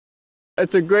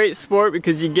It's a great sport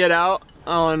because you get out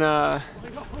on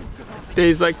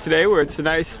days like today where it's a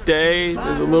nice day,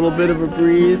 there's a little bit of a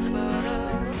breeze.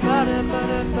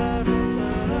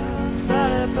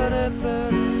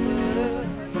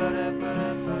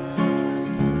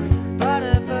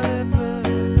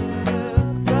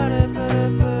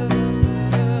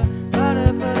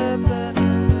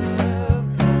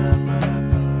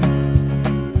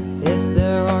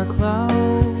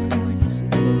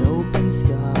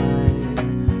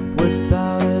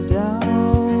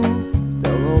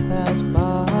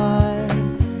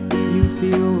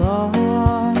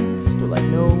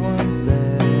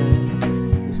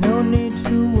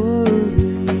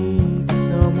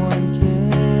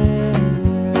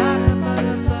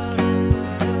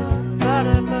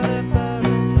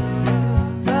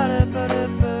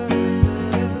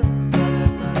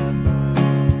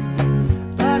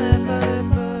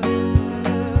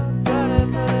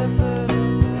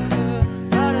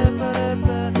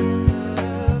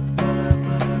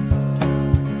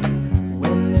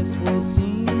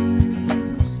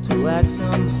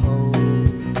 Some hope.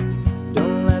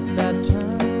 Don't let that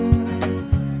turn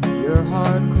your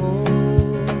heart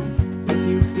cold. If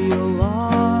you feel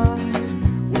lost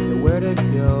with nowhere to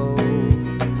go,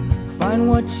 find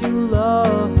what you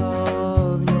love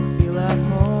and you'll feel at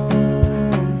home.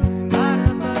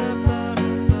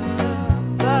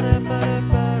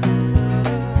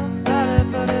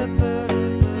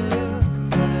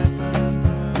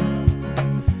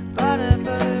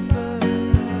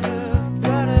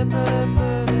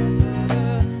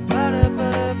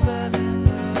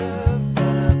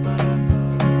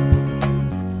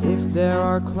 There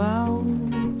are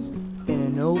clouds in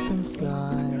an open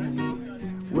sky.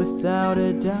 Without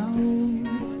a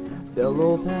doubt, they'll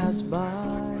all pass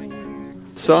by.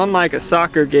 So unlike a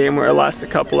soccer game where it lasts a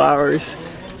couple hours,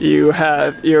 you're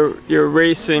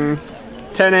racing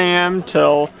 10 a.m.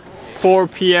 till 4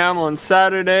 p.m. on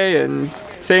Saturday, and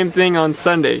same thing on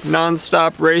Sunday.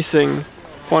 Non-stop racing,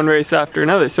 one race after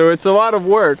another. So it's a lot of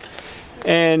work,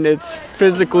 and it's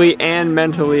physically and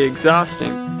mentally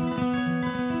exhausting.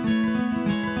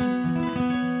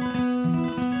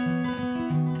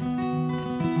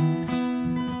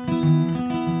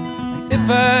 If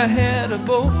I had a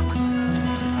boat,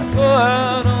 I'd go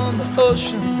out on the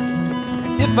ocean.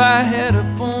 If I had a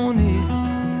pony,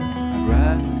 I'd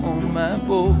ride on my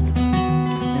boat.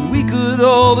 And we could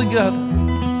all together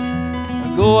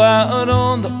go out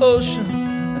on the ocean.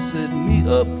 I said, me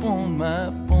up on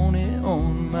my pony,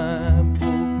 on my boat.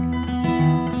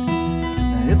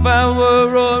 Now if I were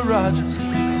Roy Rogers,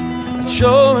 I'd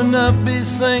sure enough be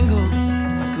single.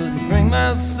 I couldn't bring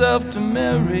myself to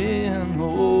marry an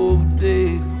old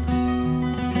Dave.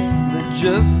 But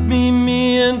just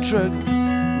me and Trucker,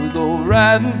 we go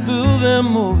riding through them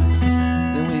movies.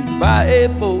 Then we'd buy a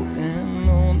boat and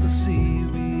on the sea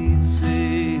we'd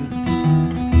sail.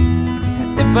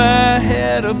 And if I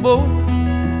had a boat,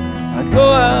 I'd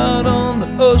go out on the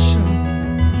ocean.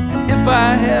 And if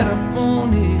I had a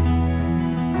pony,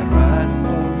 I'd ride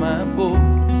on my boat.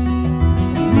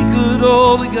 And we could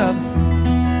all together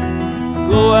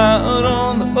go out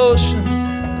on the ocean.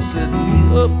 I said, me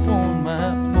up on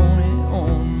my pony,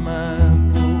 on my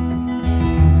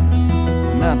boat.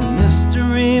 Now the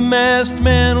mystery masked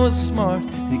man was smart.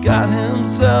 He got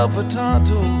himself a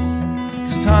Tonto,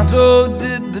 'cause Tonto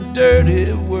did the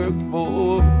dirty work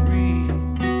for free.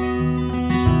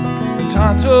 But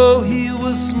Tonto, he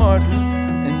was smarter,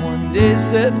 and one day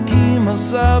said,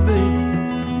 Kemosabe,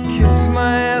 kiss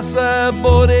my ass, I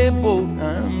bought a boat,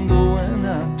 I'm going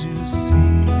out to sea.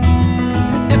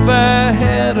 And if I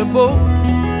had a boat,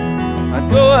 I'd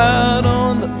go out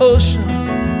on the ocean.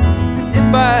 And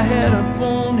if I had a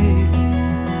pony,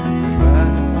 I'd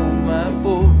ride on my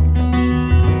boat.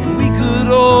 And we could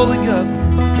all together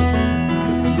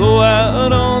go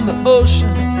out on the ocean.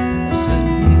 I said,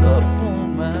 me up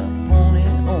on my pony,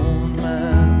 on my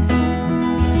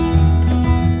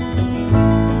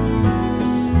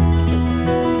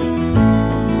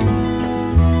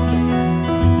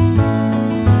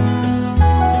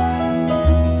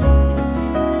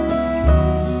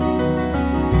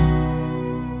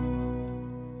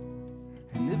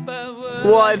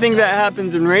Well, I think that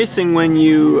happens in racing when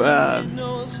you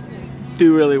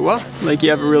do really well. Like you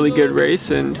have a really good race,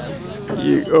 and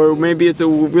or maybe it's a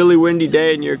really windy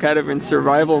day and you're kind of in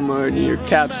survival mode and you're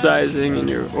capsizing and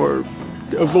or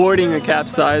avoiding a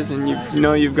capsize, and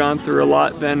you've gone through a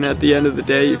lot. Then at the end of the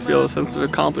day you feel a sense of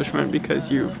accomplishment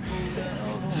because you've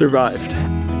survived.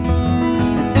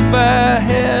 If I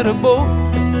had a boat,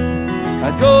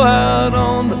 I'd go out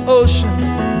on the ocean.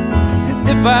 And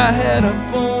if I had a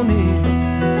pony,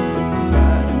 I'd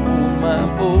ride on my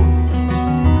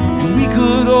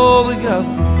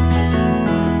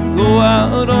go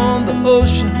out on the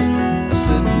ocean. I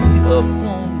said, me up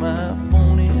on my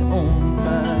pony, on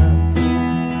my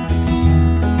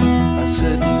boat. I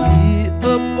said, me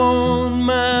up on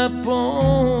my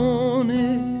pony,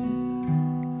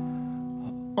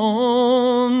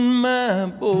 on my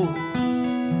boat.